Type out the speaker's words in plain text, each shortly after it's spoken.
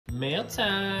Mail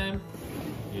time.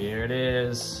 Here it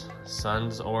is.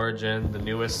 Sun's Origin, the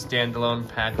newest standalone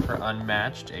pack for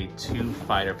Unmatched, a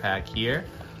 2-fighter pack here.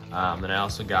 Then I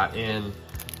also got in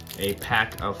a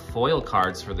pack of foil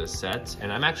cards for this set,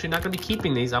 and I'm actually not going to be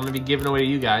keeping these. I'm going to be giving away to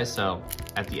you guys, so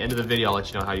at the end of the video I'll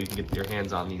let you know how you can get your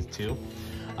hands on these too.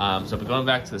 So going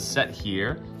back to the set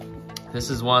here, this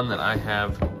is one that I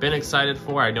have been excited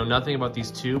for. I know nothing about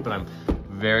these two, but I'm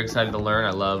very excited to learn.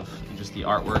 I love just the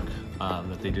artwork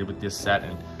that they did with this set,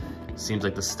 and it seems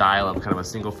like the style of kind of a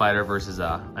single fighter versus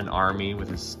an army with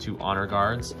his 2 honor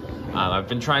guards. I've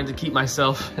been trying to keep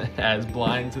myself as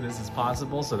blind to this as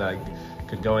possible so that I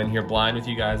could go in here blind with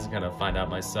you guys and kind of find out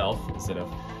myself instead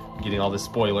of getting all the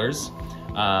spoilers.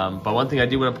 But one thing I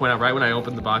do want to point out, right when I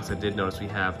opened the box, I did notice we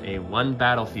have a 1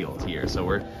 battlefield here. So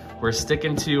we're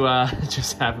sticking to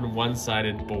just having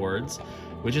one-sided boards,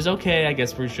 which is okay. I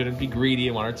guess we shouldn't be greedy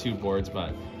and want our 2 boards,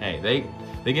 but hey,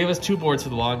 they gave us 2 boards for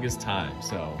the longest time,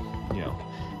 so you know,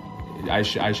 I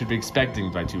should be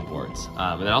expecting by 2 boards.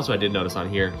 And then also I did notice on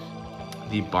here,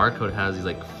 the barcode has these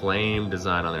like flame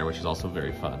design on there, which is also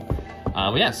very fun.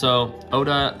 But yeah, so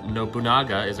Oba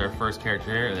Nobunaga is our first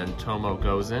character here, and then Tomoe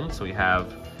Gozen. So we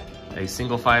have a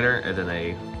single fighter and then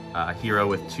a hero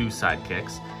with 2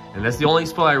 sidekicks. And that's the only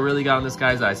spoiler I really got on this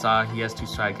guy, is that I saw he has 2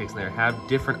 sidekicks and they have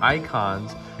different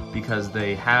icons because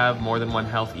they have more than 1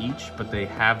 health each, but they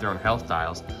have their own health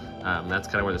dials. That's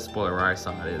kind of where the spoiler where I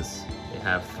saw it is. They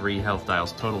have 3 health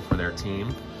dials total for their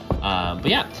team. But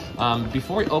yeah,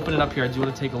 before we open it up here, I do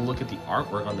want to take a look at the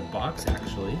artwork on the box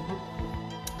actually.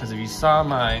 Because if you saw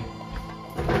my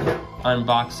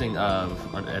unboxing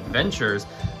of Adventures,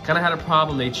 kind of had a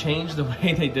problem. They changed the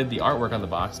way they did the artwork on the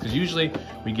box, because usually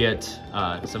we get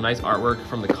some nice artwork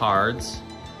from the cards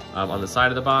on the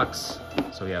side of the box.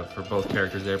 So we have for both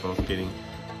characters there, both getting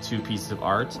 2 pieces of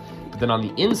art. But then on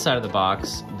the inside of the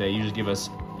box, they usually give us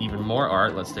even more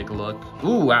art. Let's take a look.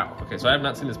 Ooh, wow. Okay, so I have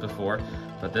not seen this before,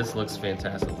 but this looks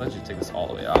fantastic. Let's just take this all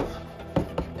the way off.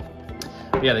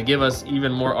 Yeah, they give us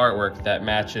even more artwork that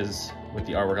matches with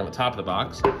the artwork on the top of the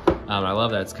box. I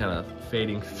love that it's kind of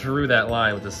fading through that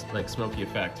line with this like smoky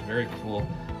effect. Very cool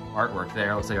artwork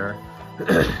there. Looks like our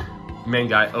main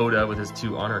guy Oda with his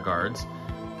 2 honor guards.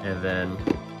 And then,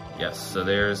 yes, so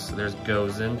there's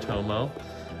Gozen, Tomoe.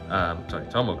 Sorry,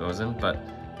 Tomoe Gozen. But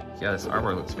yeah, this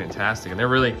artwork looks fantastic. And they're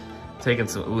really taking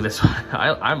some, ooh, this,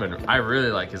 I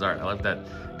really like his art. I like that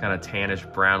kind of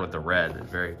tannish brown with the red.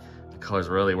 The colors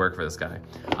really work for this guy.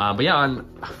 But yeah,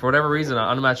 for whatever reason,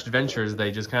 on Unmatched Adventures,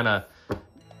 they just kind of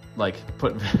like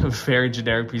put very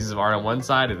generic pieces of art on one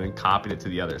side and then copied it to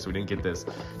the other. So we didn't get this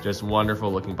just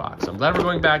wonderful looking box. So I'm glad we're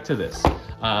going back to this.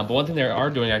 But one thing they are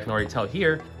doing, I can already tell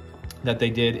here, that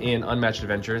they did in Unmatched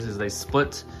Adventures is they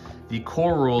split the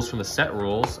core rules from the set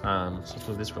rules. So let's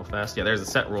move this real fast. Yeah, there's the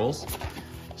set rules.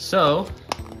 So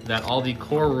that all the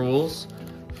core rules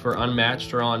for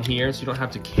Unmatched are on here, so you don't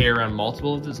have to carry around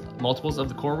multiples of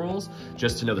the core rules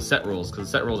just to know the set rules, because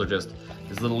the set rules are just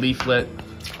this little leaflet,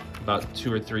 about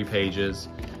 2 or 3 pages,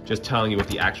 just telling you what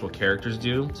the actual characters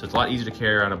do. So it's a lot easier to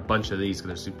carry around a bunch of these because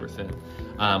they're super thin.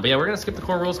 But yeah, we're gonna skip the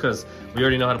core rules because we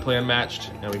already know how to play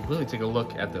Unmatched. Now we can really take a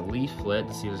look at the leaflet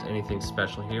to see if there's anything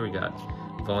special here. We got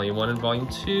Volume 1 and Volume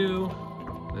 2.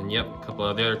 And then, yep, a couple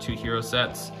of the other 2 hero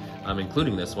sets,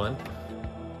 including this one.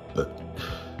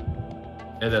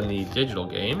 And then the digital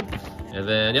game. And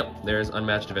then, yep, there's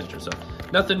Unmatched Adventure. So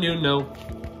nothing new, no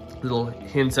little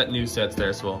hints at new sets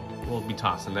there, so we'll be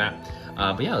tossing that.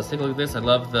 But yeah, let's take a look at this. I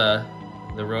love the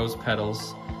rose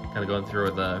petals kind of going through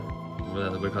with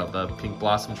what do we call it, the pink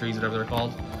blossom trees, whatever they're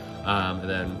called. And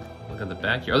then look at the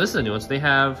back here. Oh, this is a new one. So they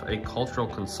have a cultural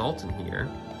consultant here.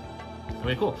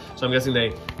 Okay, cool. So I'm guessing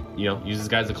they, use this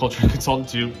guy as a cultural consultant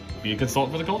to be a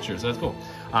consultant for the culture. So that's cool.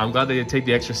 I'm glad they take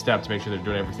the extra step to make sure they're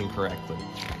doing everything correctly.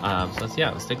 So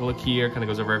let's take a look here. Kind of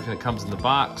goes over everything that comes in the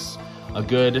box. A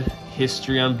good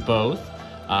history on both.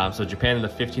 So Japan in the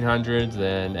 1500s,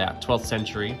 then 12th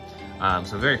century.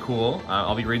 So very cool.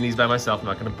 I'll be reading these by myself. I'm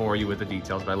not going to bore you with the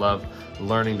details, but I love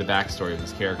learning the backstory of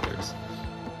these characters.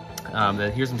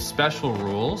 Then here's some special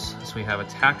rules. So we have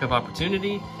attack of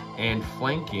opportunity and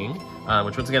flanking,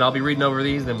 which once again, I'll be reading over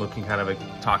these, then we can kind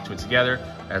of talk to it together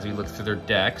as we look through their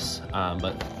decks.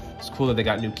 But it's cool that they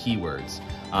got new keywords.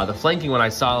 The flanking one I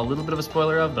saw a little bit of a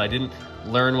spoiler of, but I didn't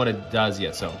learn what it does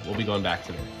yet, so we'll be going back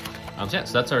to that.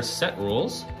 So that's our set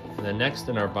rules. And then next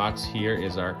in our box here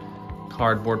is our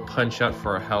cardboard punch out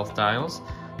for our health dials.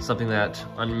 Something that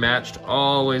Unmatched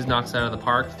always knocks out of the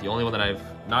park. The only one that I've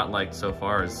not liked so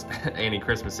far is Annie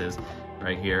Christmas's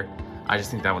right here. I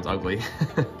just think that one's ugly.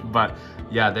 But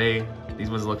yeah, these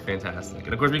ones look fantastic.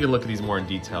 And of course we can look at these more in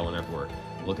detail whenever we're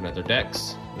looking at their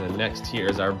decks. And then next here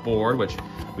is our board, which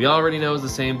we already know is the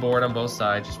same board on both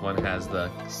sides, just one has the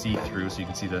see-through so you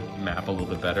can see the map a little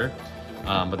bit better.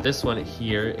 But this one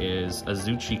here is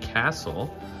Azuchi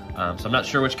Castle. So I'm not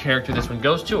sure which character this one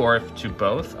goes to, or if to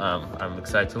both. I'm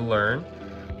excited to learn.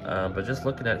 But just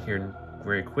looking at here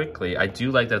very quickly, I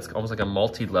do like that it's almost like a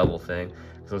multi-level thing.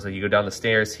 It looks like you go down the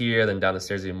stairs here, then down the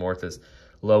stairs even more to this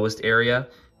lowest area.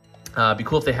 It'd be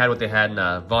cool if they had what they had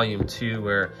in Volume 2,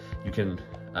 where you can,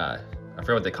 I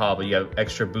forget what they call it, but you have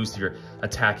extra boost if you're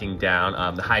attacking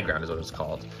down. The high ground is what it's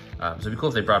called. So it'd be cool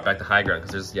if they brought back the high ground,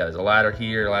 because there's a ladder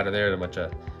here, a ladder there, and a bunch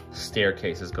of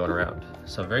staircases going around.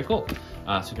 So very cool.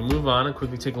 So you can move on and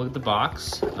quickly take a look at the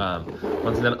box.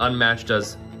 Once again, Unmatched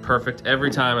does perfect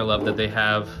every time. I love that they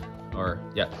have, so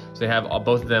they have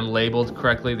both of them labeled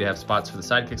correctly. They have spots for the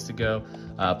sidekicks to go,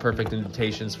 perfect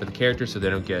indentations for the characters so they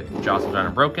don't get jostled around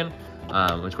and broken.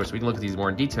 Which, of course, we can look at these more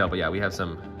in detail, but yeah, we have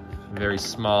some very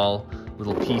small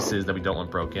little pieces that we don't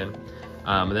want broken.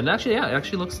 And then actually, yeah, it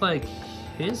actually looks like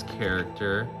his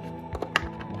character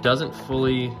doesn't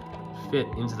fully fit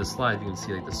into the slide. You can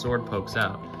see like the sword pokes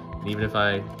out. And even if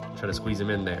I try to squeeze him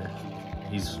in there,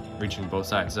 he's reaching both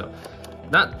sides. So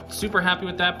not super happy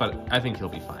with that, but I think he'll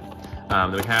be fine.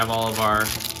 Then we have all of our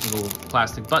little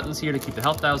plastic buttons here to keep the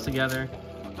health dials together.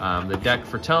 The deck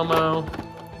for Tomoe.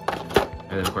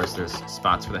 And then of course there's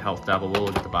spots for the health dial, but we'll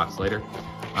look at the box later.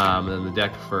 And then the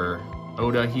deck for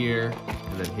Oda here,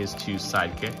 and then his two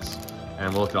sidekicks.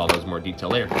 And we'll look at all those in more detail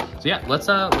later. So yeah, let's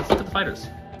look at the fighters.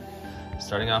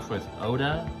 Starting off with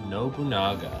Oba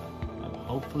Nobunaga. I'm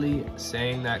hopefully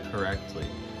saying that correctly.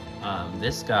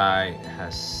 This guy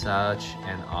has such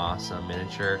an awesome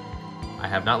miniature. I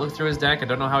have not looked through his deck. I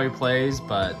don't know how he plays,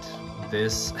 but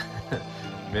this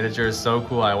miniature is so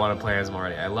cool. I want to play as him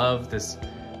already. I love this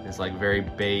like very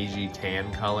beigey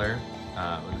tan color.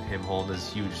 With him holding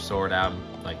this huge sword out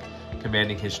and like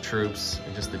commanding his troops,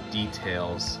 and just the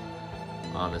details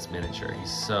on this miniature.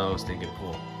 He's so stinking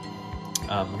cool. We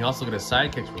can also look at his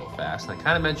sidekicks real fast. And I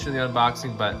kind of mentioned in the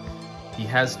unboxing, but he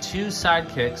has two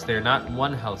sidekicks. They're not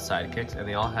one health sidekicks, and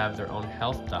they all have their own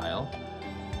health dial.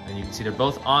 And you can see they're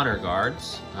both honor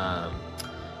guards.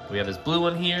 We have this blue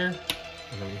one here,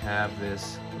 and then we have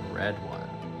this red one.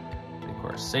 And of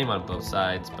course, same on both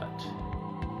sides, but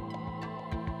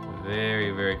very,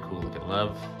 very cool looking.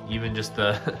 Love even just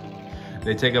the,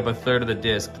 they take up a third of the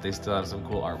disc, but they still have some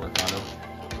cool artwork on them.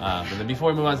 And then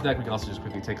before we move on to the deck, we can also just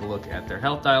quickly take a look at their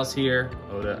health dials here.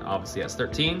 Oda obviously has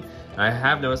 13. And I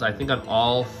have noticed, I think on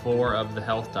all 4 of the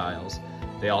health dials,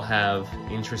 they all have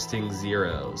interesting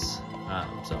zeros.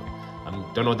 So I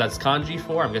don't know what that's kanji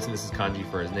for. I'm guessing this is kanji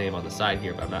for his name on the side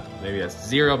here, but I'm not, maybe that's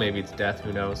zero, maybe it's death,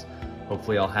 who knows.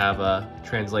 Hopefully I'll have a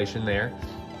translation there.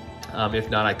 If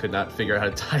not, I could not figure out how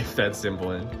to type that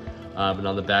symbol in. And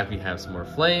on the back we have some more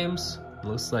flames. It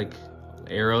looks like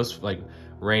arrows, like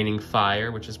raining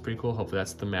fire, which is pretty cool. Hopefully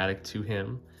that's thematic to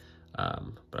him.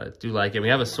 But I do like it. We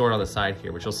have a sword on the side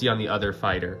here, which you'll see on the other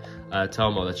fighter,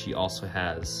 Tomoe, that she also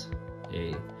has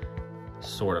a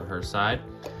sword on her side.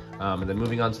 And then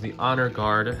moving on to the honor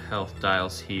guard health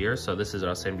dials here. So this is what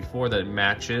I was saying before, that it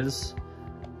matches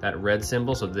that red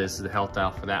symbol. So this is the health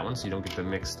dial for that one, so you don't get them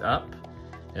mixed up.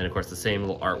 And of course the same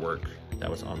little artwork that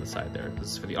was on the side there.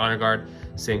 This is for the honor guard.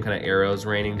 Same kind of arrows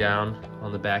raining down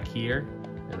on the back here.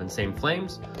 And then same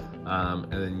flames.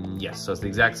 And then yes, so it's the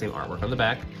exact same artwork on the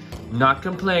back. Not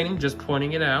complaining, just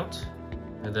pointing it out.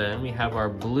 And then we have our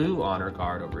blue honor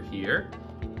guard over here.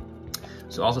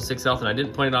 So also 6 health, and I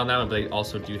didn't point it on that one, but they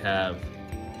also do have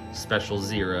special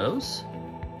zeros.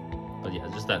 But yeah,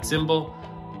 just that symbol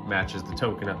matches the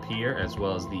token up here, as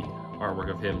well as the artwork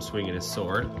of him swinging his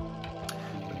sword.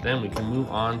 But then we can move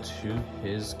on to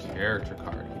his character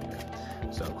card here.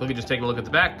 So quickly just taking a look at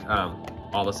the back.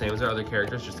 All the same as our other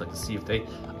characters, just like to see if they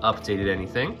updated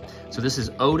anything. So this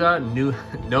is Oba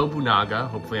Nobunaga.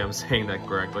 Hopefully I'm saying that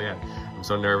correctly. I'm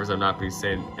so nervous I'm not be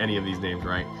saying any of these names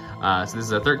right. So this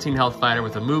is a 13 health fighter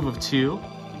with a move of 2.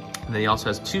 And then he also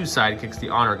has 2 sidekicks, the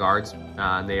honor guards.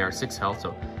 And they are 6 health,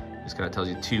 so just kind of tells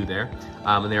you 2 there.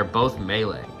 And they are both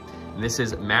melee. And this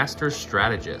is Master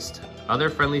Strategist. Other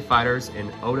friendly fighters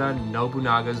in Oba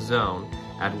Nobunaga's zone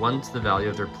add 1 to the value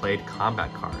of their played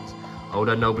combat cards.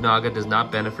 Oba Nobunaga does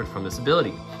not benefit from this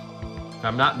ability. If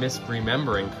I'm not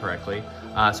misremembering correctly,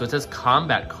 so it says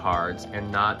combat cards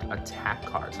and not attack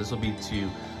cards. This will be to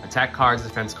attack cards,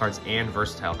 defense cards, and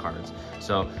versatile cards.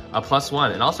 So a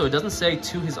 +1. And also it doesn't say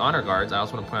to his honor guards. I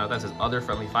also want to point out that it says other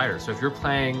friendly fighters. So if you're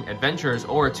playing adventures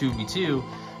or a 2v2,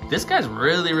 this guy's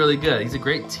really, really good. He's a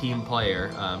great team player.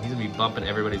 He's gonna be bumping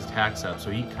everybody's attacks up. So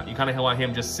you kind of want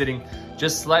him just sitting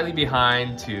just slightly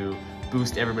behind to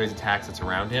boost everybody's attacks that's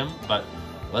around him. But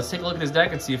let's take a look at his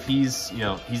deck and see if he's,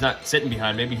 he's not sitting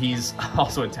behind. Maybe he's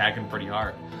also attacking pretty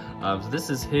hard. So this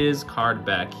is his card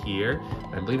back here.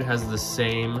 I believe it has the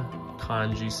same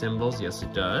kanji symbols. Yes,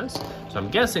 it does. So I'm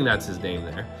guessing that's his name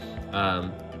there.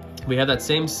 We have that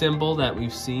same symbol that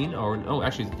we've seen, oh,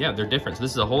 actually, yeah, they're different. So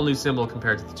this is a whole new symbol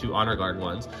compared to the two Honor Guard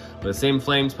ones. With the same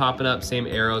flames popping up, same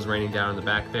arrows raining down in the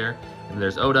back there. And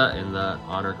there's Oda in the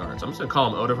Honor Guard. So I'm just gonna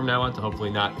call him Oda from now on to hopefully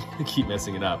not keep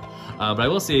messing it up. But I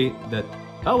will say that,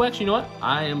 oh, actually, you know what?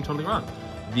 I am totally wrong.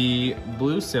 The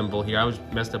blue symbol here, I was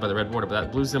messed up by the red border, but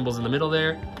that blue symbol's in the middle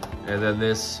there, and then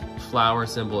this flower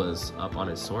symbol is up on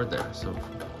his sword there. So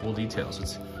cool details.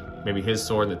 It's maybe his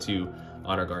sword and the two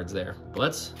Honor Guards there. But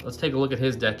let's take a look at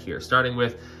his deck here, starting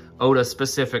with Oda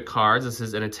specific cards. This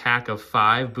is an attack of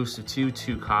 5, boost of 2,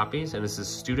 2 copies, and this is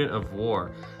Student of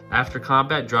War. After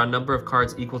combat, draw a number of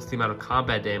cards equal to the amount of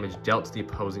combat damage dealt to the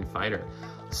opposing fighter.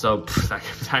 So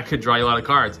that could draw you a lot of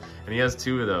cards, and he has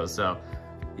 2 of those. So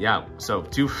yeah, so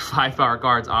 2 5-power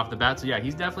cards off the bat. So yeah,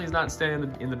 he's definitely not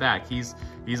staying in the back. He's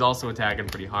also attacking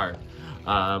pretty hard.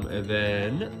 And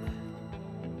then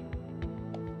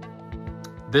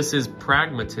this is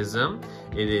Pragmatism.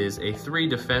 It is a 3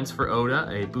 defense for Oda,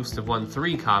 a boost of 1,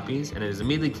 3 copies, and it is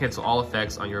immediately cancel all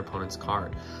effects on your opponent's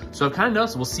card. So I've kind of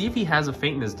noticed, we'll see if he has a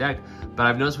Feint in his deck, but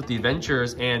I've noticed with the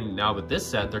Adventures and now with this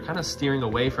set, they're kind of steering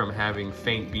away from having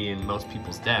Feint be in most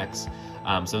people's decks.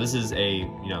 So this is a,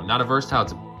 not a versatile,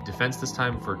 it's a defense this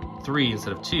time for 3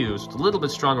 instead of 2, so it's a little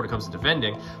bit stronger when it comes to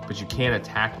defending, but you can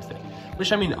attack with it.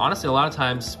 Which, I mean, honestly, a lot of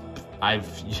times, I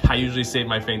usually save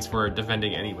my feints for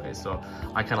defending anyway, so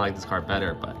I kind of like this card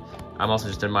better, but I'm also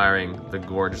just admiring the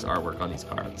gorgeous artwork on these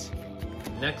cards.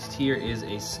 Next here is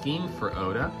a scheme for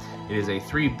Oda. It is a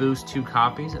 3 boost, 2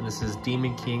 copies, and this is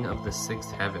Demon King of the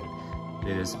 6th Heaven.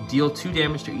 It is deal 2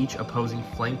 damage to each opposing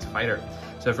flanked fighter.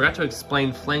 So I forgot to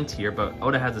explain flanked here, but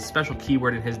Oda has a special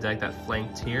keyword in his deck, that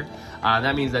flanked here.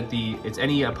 That means that it's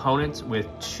any opponent with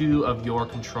 2 of your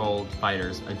controlled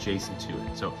fighters adjacent to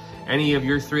it. So any of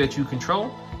your 3 that you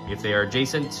control, if they are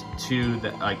adjacent to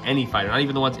any fighter, not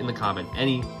even the ones in the combat,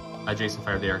 any adjacent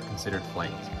fighter, they are considered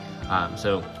flanked.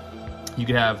 So you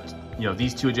could have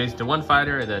these 2 adjacent to one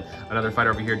fighter, and then another fighter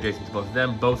over here adjacent to both of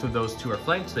them. Both of those 2 are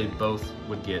flanked, so they both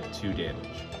would get 2 damage.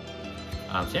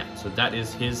 So yeah, so that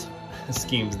is his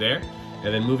schemes there.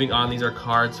 And then moving on, these are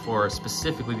cards for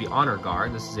specifically the Honor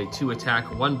Guard. This is a 2 attack,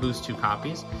 1 boost, 2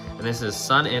 copies. And this is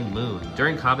Sun and Moon.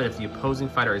 During combat, if the opposing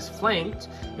fighter is flanked,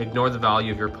 ignore the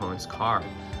value of your opponent's card.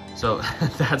 So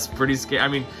that's pretty scary. I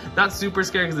mean, not super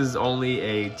scary because this is only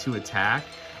a 2 attack,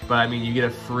 but I mean, you get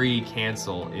a free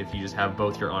cancel if you just have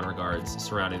both your Honor Guards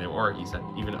surrounding them, or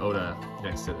even Oda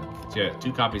next to them. So yeah,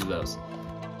 2 copies of those.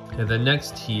 And then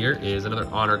next here is another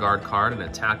Honor Guard card, an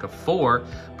attack of 4,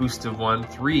 boost of 1,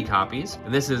 3 copies.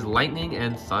 And this is Lightning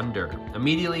and Thunder.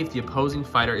 Immediately, if the opposing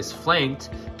fighter is flanked,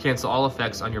 cancel all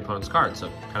effects on your opponent's card. So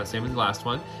kind of same as the last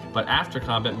one, but after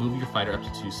combat, move your fighter up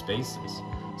to 2 spaces.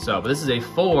 So, but this is a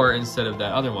 4 instead of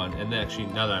that other one. And then actually,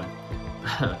 now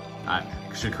that I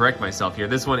should correct myself here.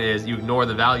 This one is you ignore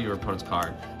the value of your opponent's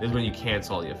card. This is when you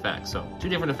cancel all the effects. So 2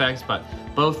 different effects, but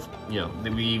both,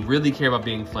 we really care about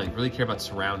being flanked, really care about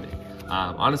surrounding.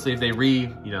 Honestly, if they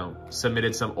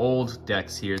submitted some old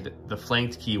decks here, the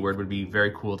flanked keyword would be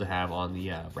very cool to have on the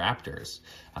Raptors,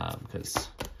 because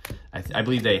I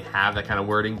believe they have that kind of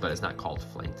wording, but it's not called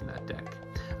flanked in that deck.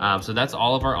 So that's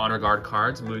all of our Honor Guard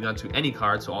cards. Moving on to any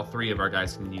card, so all 3 of our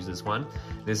guys can use this one.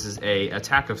 This is a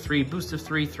attack of 3, boost of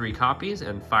 3, 3 copies,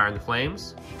 and Fire in the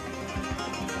Flames.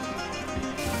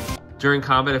 During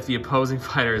combat, if the opposing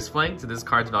fighter is flanked, this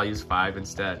card's value is 5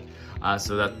 instead.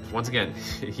 So that, once again,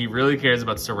 he really cares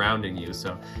about surrounding you.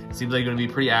 So it seems like you're gonna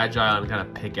be pretty agile and kind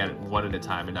of pick at it one at a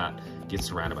time and not get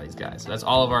surrounded by these guys. So that's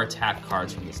all of our attack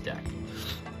cards from this deck.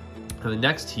 And the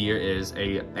next here is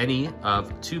any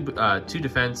of 2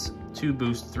 defense, 2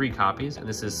 boost, 3 copies, and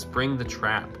this is Spring the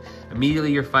Trap.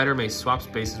 Immediately, your fighter may swap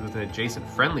spaces with an adjacent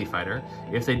friendly fighter.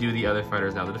 If they do, the other fighter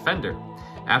is now the defender.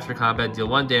 After combat, deal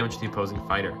 1 damage to the opposing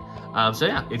fighter. So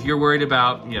yeah, if you're worried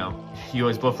about, you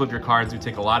always both flip your cards, you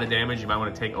take a lot of damage, you might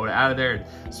want to take Oda out of there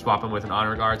and swap him with an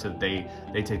Honor Guard so that they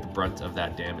take the brunt of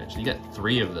that damage. You get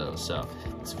 3 of those, so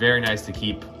it's very nice to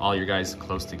keep all your guys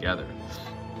close together.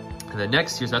 And then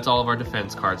next here, so that's all of our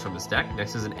defense cards from this deck.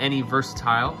 Next is an any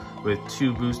versatile with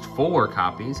 2 boost, 4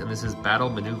 copies, and this is Battle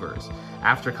Maneuvers.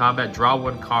 After combat, draw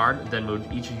 1 card, then move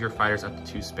each of your fighters up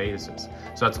to 2 spaces.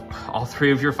 So that's all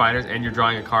 3 of your fighters, and you're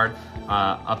drawing a card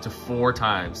up to 4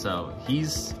 times. So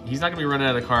he's not gonna be running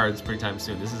out of cards pretty time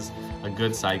soon. This is a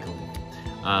good cycling.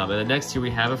 And then next here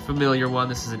we have a familiar one.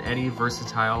 This is an any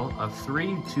versatile of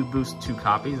 3 to boost 2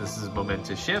 copies. This is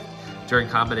momentous shift. During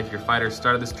combat, if your fighter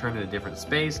started this turn in a different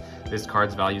space, this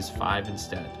card's value is 5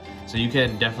 instead. So you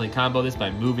can definitely combo this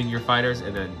by moving your fighters,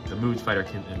 and then the moved fighter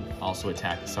can also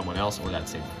attack someone else or that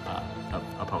same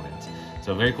opponent.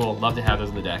 So very cool. Love to have those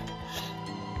in the deck.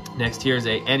 Next here is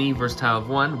a any versatile of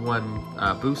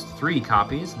 1 boost 3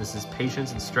 copies. This is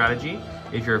patience and strategy.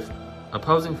 If your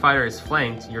opposing fighter is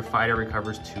flanked, your fighter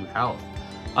recovers 2 health.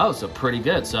 Oh, so pretty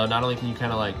good. So not only can you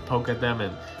kind of like poke at them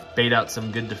and bait out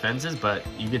some good defenses, but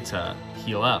you get to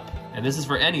heal up. And this is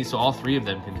for any, so all 3 of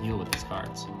them can heal with these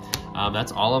cards.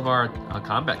 That's all of our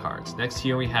combat cards. Next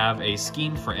here we have a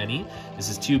scheme for any. This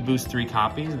is 2 boost 3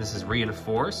 copies. This is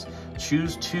reinforce.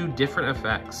 Choose 2 different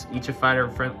effects. Each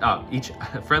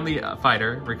friendly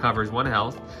fighter recovers 1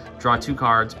 health, draw 2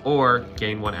 cards, or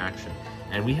gain 1 action.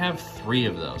 And we have 3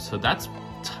 of those. So that's,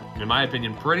 in my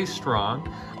opinion, pretty strong.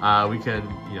 We can,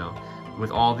 you know,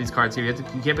 with all these cards here, you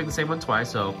can't pick the same one twice,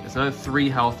 so it's another 3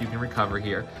 health you can recover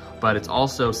here, but it's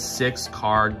also 6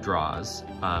 card draws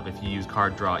if you use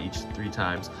card draw each 3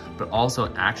 times, but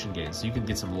also action gains, so you can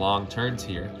get some long turns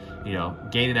here. You know,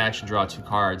 gain an action, draw 2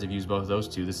 cards. If you use both of those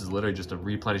 2, this is literally just to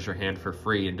replenish your hand for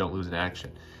free and don't lose an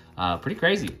action. Pretty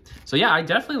crazy. So yeah, I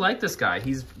definitely like this guy.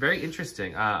 He's very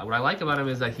interesting. What I like about him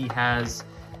is that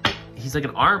he's like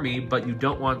an army, but you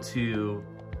don't want to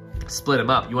split them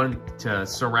up. You want them to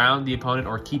surround the opponent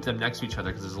or keep them next to each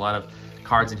other, because there's a lot of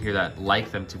cards in here that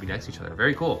like them to be next to each other.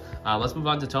 Very cool. Let's move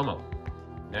on to Tomoe.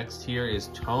 Next here is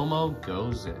Tomoe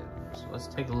Gozen. So let's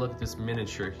take a look at this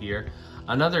miniature here.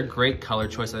 Another great color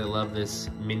choice. I love this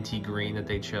minty green that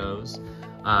they chose.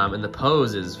 And the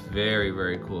pose is very,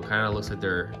 very cool. Kind of looks like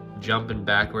they're jumping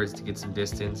backwards to get some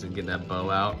distance and get that bow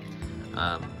out.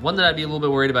 One that I'd be a little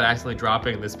bit worried about accidentally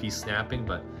dropping and this piece snapping,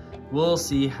 but we'll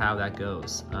see how that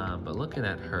goes. But looking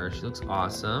at her, she looks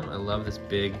awesome. I love this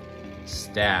big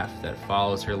staff that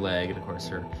follows her leg, and of course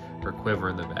her quiver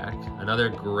in the back. Another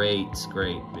great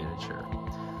miniature.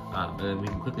 And then we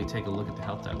can quickly take a look at the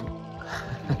health dial.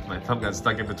 My thumb got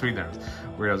stuck in between there.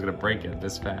 Weird, I was gonna break it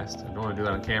this fast. I don't want to do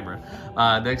that on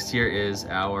camera. Next here is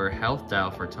our health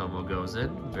dial for Tomoe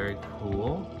Gozen. Very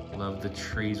cool. Love the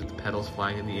trees with the petals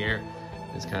flying in the air.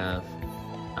 This kind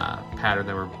of pattern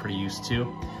that we're pretty used to.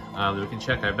 We can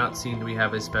check. I've not seen, do we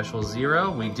have a special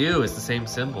 0? We do. It's the same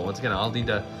symbol. Once again, I'll need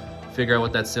to figure out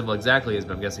what that symbol exactly is,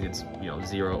 but I'm guessing it's, you know,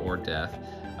 0 or death.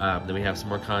 Then we have some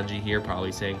more kanji here,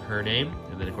 probably saying her name,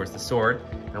 and then of course the sword.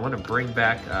 And I want to bring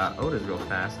back Oda's real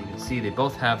fast. You can see they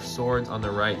both have swords on the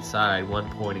right side, one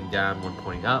pointing down, one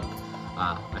pointing up.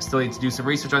 I still need to do some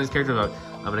research on these characters, but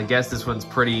I'm gonna guess this one's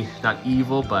pretty, not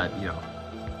evil, but you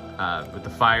know, with the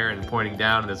fire and pointing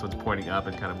down, and this one's pointing up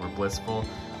and kind of more blissful.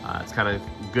 It's kind of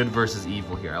good versus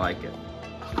evil here. I like it.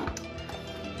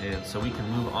 And so we can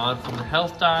move on from the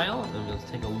health dial, and let's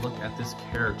take a look at this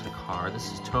character card.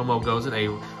 This is Tomoe Gozen,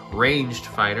 a ranged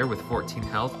fighter with 14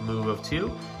 health, move of 2.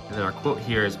 And then our quote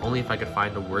here is, only if I could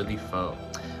find a worthy foe.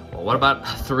 Well, what about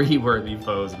 3 worthy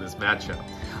foes in this matchup?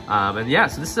 And yeah,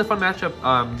 so this is a fun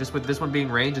matchup, just with this one being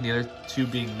range and the other 2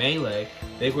 being melee.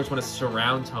 They of course want to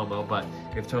surround Tomoe, but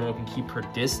if Tomoe can keep her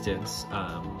distance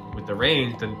with the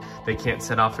range, then they can't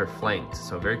set off their flanks.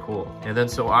 So very cool. And then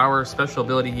so our special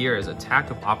ability here is Attack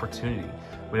of Opportunity.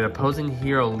 When an opposing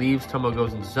hero leaves Tomoe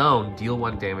Gozen's zone, deal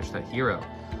 1 damage to that hero.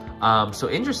 So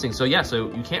interesting. So yeah,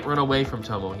 so you can't run away from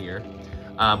Tomoe here.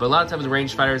 But a lot of times with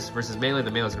ranged fighters versus melee,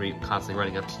 the melee is going to be constantly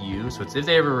running up to you. So it's, if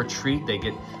they ever retreat, they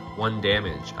get 1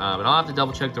 damage. And I'll have to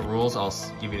double check the rules. I'll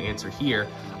give you an answer here.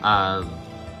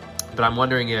 But I'm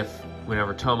wondering if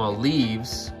whenever Tomoe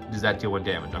leaves, does that deal 1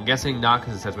 damage? I'm guessing not,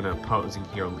 because it says when an opposing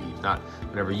hero leaves, not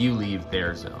whenever you leave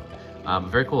their zone.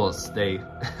 Very cool. They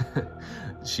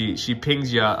she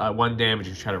pings you 1 damage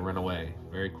and you try to run away.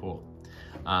 Very cool.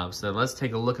 So then let's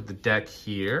take a look at the deck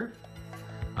here.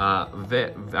 I've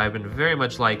been very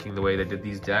much liking the way they did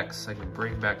these decks. I can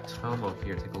bring back Tomoe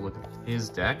here, take a look at his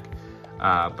deck.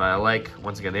 But I like,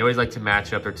 once again, they always like to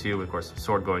match up their 2, of course,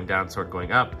 sword going down, sword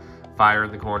going up, fire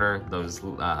in the corner, those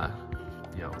you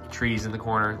know, trees in the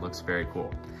corner. Looks very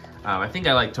cool. I think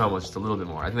I like Tomoe just a little bit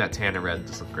more. I think that tan and red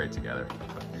just look great together.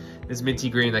 But this minty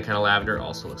green, that kind of lavender,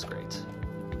 also looks great.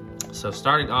 So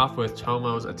starting off with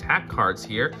Tomoe's attack cards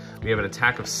here, we have an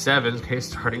attack of 7, okay,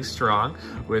 starting strong,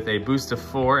 with a boost of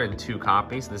 4 and 2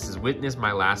 copies. This is Witness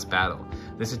My Last Battle.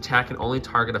 This attack can only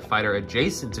target a fighter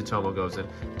adjacent to Tomoe Gozen,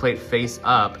 played face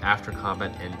up after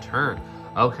combat end turn.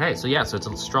 Okay, so yeah, so it's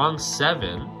a strong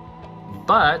 7,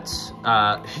 but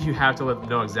you have to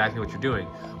know exactly what you're doing.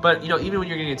 But, you know, even when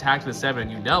you're getting attacked with 7 and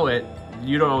you know it,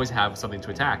 you don't always have something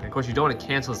to attack. And of course, you don't want to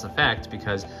cancel this effect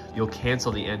because you'll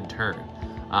cancel the end turn.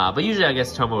 But usually I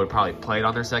guess Tomoe would probably play it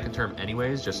on their second turn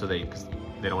anyways, just so because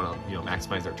they don't want to,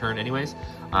 maximize their turn anyways.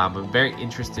 But very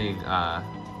interesting,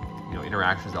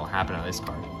 interactions that will happen out of this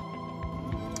card.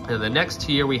 And the next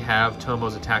tier we have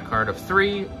Tomoe's attack card of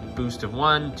 3, boost of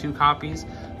 1, 2 copies,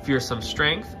 fearsome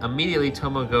strength. Immediately,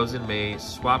 Tomoe Gozen may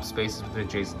swap spaces with an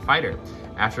adjacent fighter.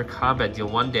 After combat, deal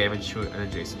 1 damage to an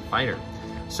adjacent fighter.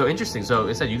 So interesting. So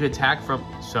it said you could attack from,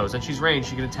 so since she's ranged,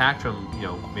 she can attack from,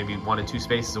 maybe 1 and 2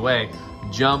 spaces away,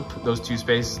 jump those 2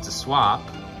 spaces to swap,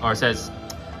 or it says,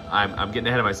 I'm getting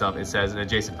ahead of myself, it says an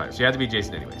adjacent fighter. So you have to be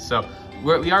adjacent anyway. So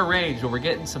we are ranged, but we're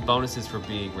getting some bonuses for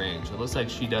being ranged. It looks like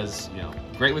she does,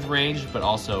 great with range, but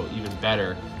also even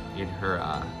better in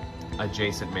her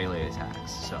adjacent melee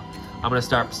attacks. So I'm gonna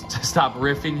stop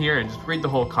riffing here and just read the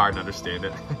whole card and understand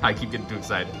it. I keep getting too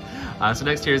excited. So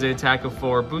next here is an attack of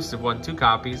 4, boost of 1, 2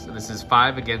 copies, and this is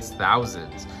 5 against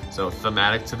thousands. So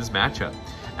thematic to this matchup.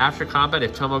 After combat,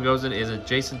 if Tomoe Gozen is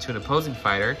adjacent to an opposing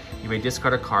fighter, you may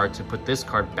discard a card to put this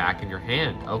card back in your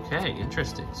hand. Okay,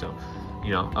 interesting. So,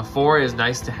 a 4 is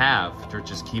nice to have, to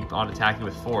just keep on attacking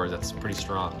with 4s. That's pretty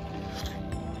strong.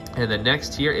 And the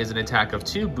next here is an attack of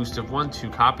 2, boost of 1, 2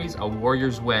 copies, a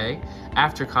Warrior's Way.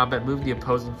 After combat, move the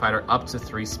opposing fighter up to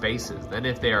 3 spaces. Then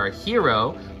if they are a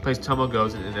hero, place Tomoe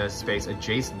Gozen in a space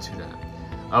adjacent to them.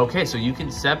 Okay, so you can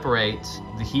separate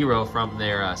the hero from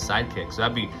their sidekick. So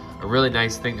that'd be a really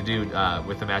nice thing to do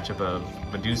with the matchup of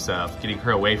Medusa, getting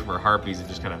her away from her harpies and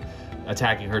just kind of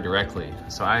attacking her directly.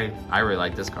 So I really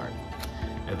like this card.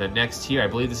 And then next here, I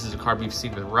believe this is a card we've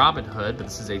seen with Robin Hood, but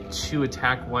this is a 2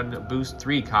 attack, 1 boost,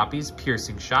 3 copies,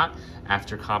 piercing shot.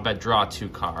 After combat, draw 2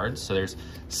 cards. So there's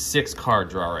 6 card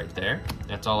draw right there.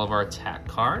 That's all of our attack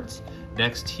cards.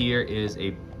 Next here is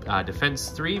a defense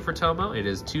 3 for Tomoe. It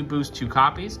is 2 boost, 2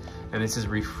 copies, and this is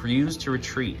refuse to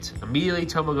retreat. Immediately,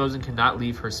 Tomoe Gozen cannot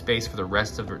leave her space for the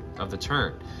rest of the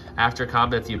turn. After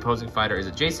combat, if the opposing fighter is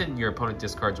adjacent, your opponent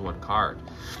discards 1 card.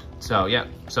 So yeah,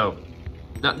 so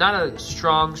not a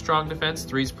strong defense.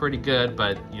 3 is pretty good,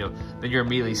 but then you're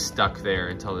immediately stuck there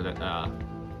until for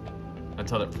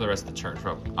the rest of the turn.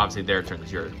 From obviously their turn,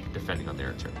 because you're defending on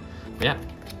their turn. But yeah.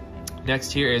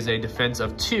 Next here is a defense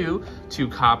of 2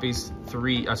 copies,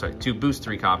 2 boost,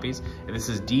 3 copies, and this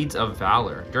is Deeds of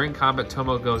Valor. During combat,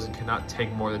 Tomoe Gozen cannot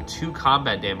take more than 2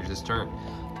 combat damage this turn.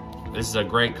 This is a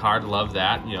great card, love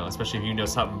that, especially if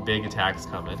something big attacks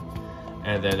coming.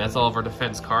 And then that's all of our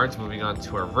defense cards. Moving on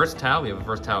to our versatile, we have a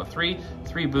versatile of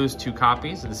 3 boost, 2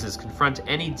 copies, and this is confront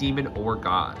any demon or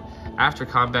god. After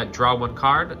combat, draw 1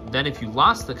 card. Then if you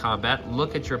lost the combat,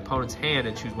 look at your opponent's hand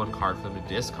and choose 1 card for them to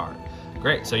discard.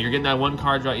 Great, so you're getting that 1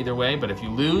 card draw either way, but if you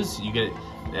lose, you get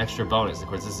an extra bonus. Of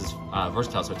course, this is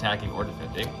versatile, so attacking or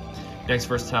defending. Next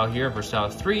versatile here, versatile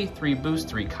of 3 boost,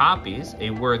 3 copies, a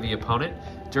worthy opponent.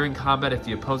 During combat, if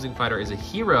the opposing fighter is a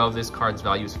hero, this card's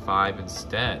value is 5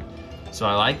 instead. So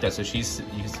I like that. So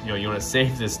you want to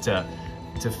save this to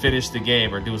finish the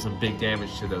game or do some big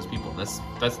damage to those people.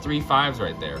 That's 3 5s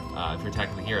right there if you're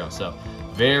attacking the hero. So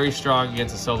very strong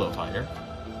against a solo fighter.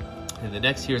 And the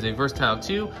next here is a versatile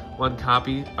 2,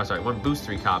 1 boost,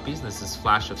 3 copies. This is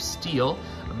Flash of Steel.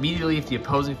 Immediately, if the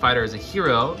opposing fighter is a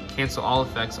hero, cancel all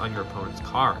effects on your opponent's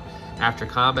card. After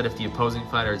combat, if the opposing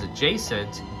fighter is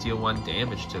adjacent, deal 1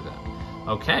 damage to them.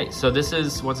 Okay, so this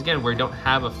is, once again, where we don't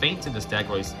have a feint in this deck,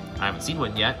 or at least I haven't seen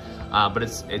one yet, but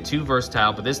it's a 2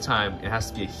 versatile, but this time it has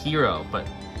to be a hero. But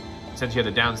since you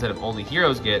have the downside of only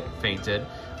heroes get feinted,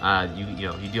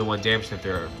 you deal 1 damage if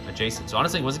they're adjacent. So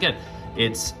honestly, once again,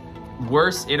 it's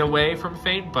worse in a way from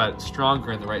feint, but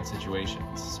stronger in the right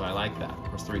situations. So I like that. Of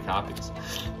course, 3 copies.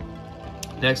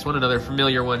 Next one, another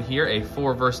familiar one here, a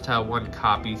 4 versatile, 1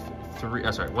 copy,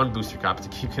 1 booster copy, to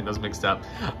keep getting those mixed up.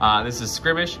 This is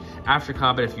Skirmish. After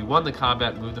combat, if you won the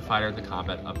combat, move the fighter in the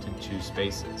combat up to 2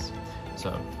 spaces.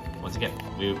 So once again,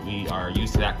 we are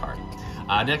used to that card.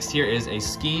 Next here is a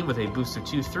Scheme with a boost of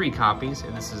 2 3 copies,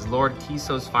 and this is Lord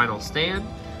Kiso's Final Stand.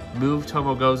 Move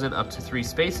Tomoe Gozen up to 3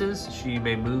 spaces. She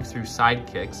may move through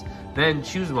sidekicks. Then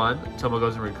choose one. Tomoe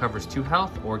Gozen recovers 2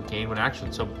 health or gain 1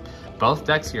 action. So both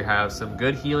decks here have some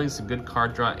good healing, some good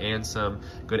card draw, and some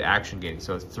good action gaining.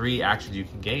 So 3 actions you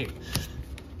can gain.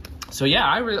 So yeah,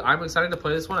 I'm excited to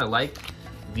play this one. I like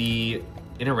the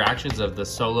interactions of the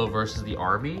solo versus the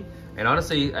army. And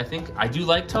honestly, I do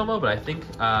like Tomoe, but I think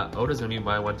Oda's gonna be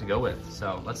my one to go with.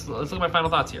 So let's look at my final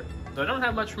thoughts here. So I don't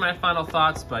have much for my final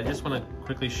thoughts, but I just want to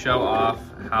quickly show off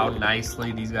how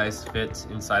nicely these guys fit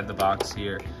inside the box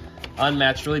here.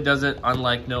 Unmatched really does it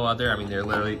unlike no other. I mean, they're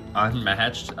literally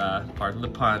unmatched, pardon the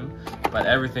pun, but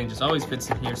everything just always fits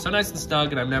in here. So nice and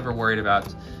snug, and I'm never worried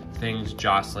about things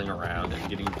jostling around and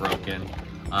getting broken.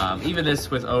 Even this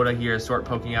with Oda here, sword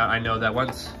poking out, I know that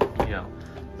once,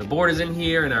 The board is in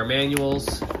here and our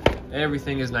manuals.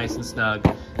 Everything is nice and snug.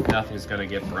 Nothing's gonna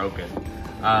get broken.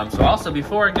 So also,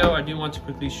 before I go, I do want to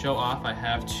quickly show off, I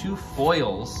have 2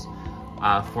 foils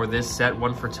for this set.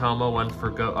 One for Tomoe, one for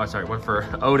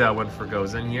Oda, one for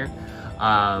Gozen here.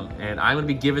 And I'm gonna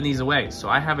be giving these away. So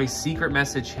I have a secret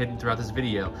message hidden throughout this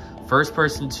video. First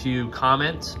person to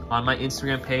comment on my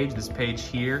Instagram page, this page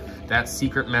here, that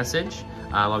secret message,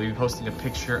 I'll be posting a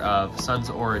picture of Sun's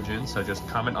origin, so just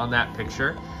comment on that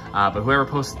picture. But whoever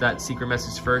posts that secret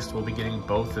message first will be getting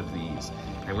both of these.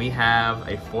 And we have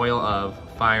a foil of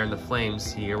Fire and the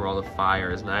Flames here, where all the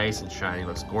fire is nice and shiny,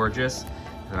 looks gorgeous.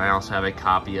 And I also have a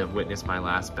copy of Witness My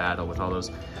Last Battle with all those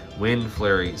wind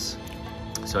flurries.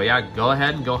 So yeah, go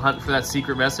ahead and go hunt for that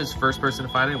secret message. First person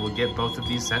to find it will get both of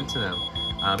these sent to them.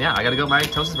 Yeah, I gotta go, my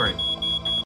toast is burning.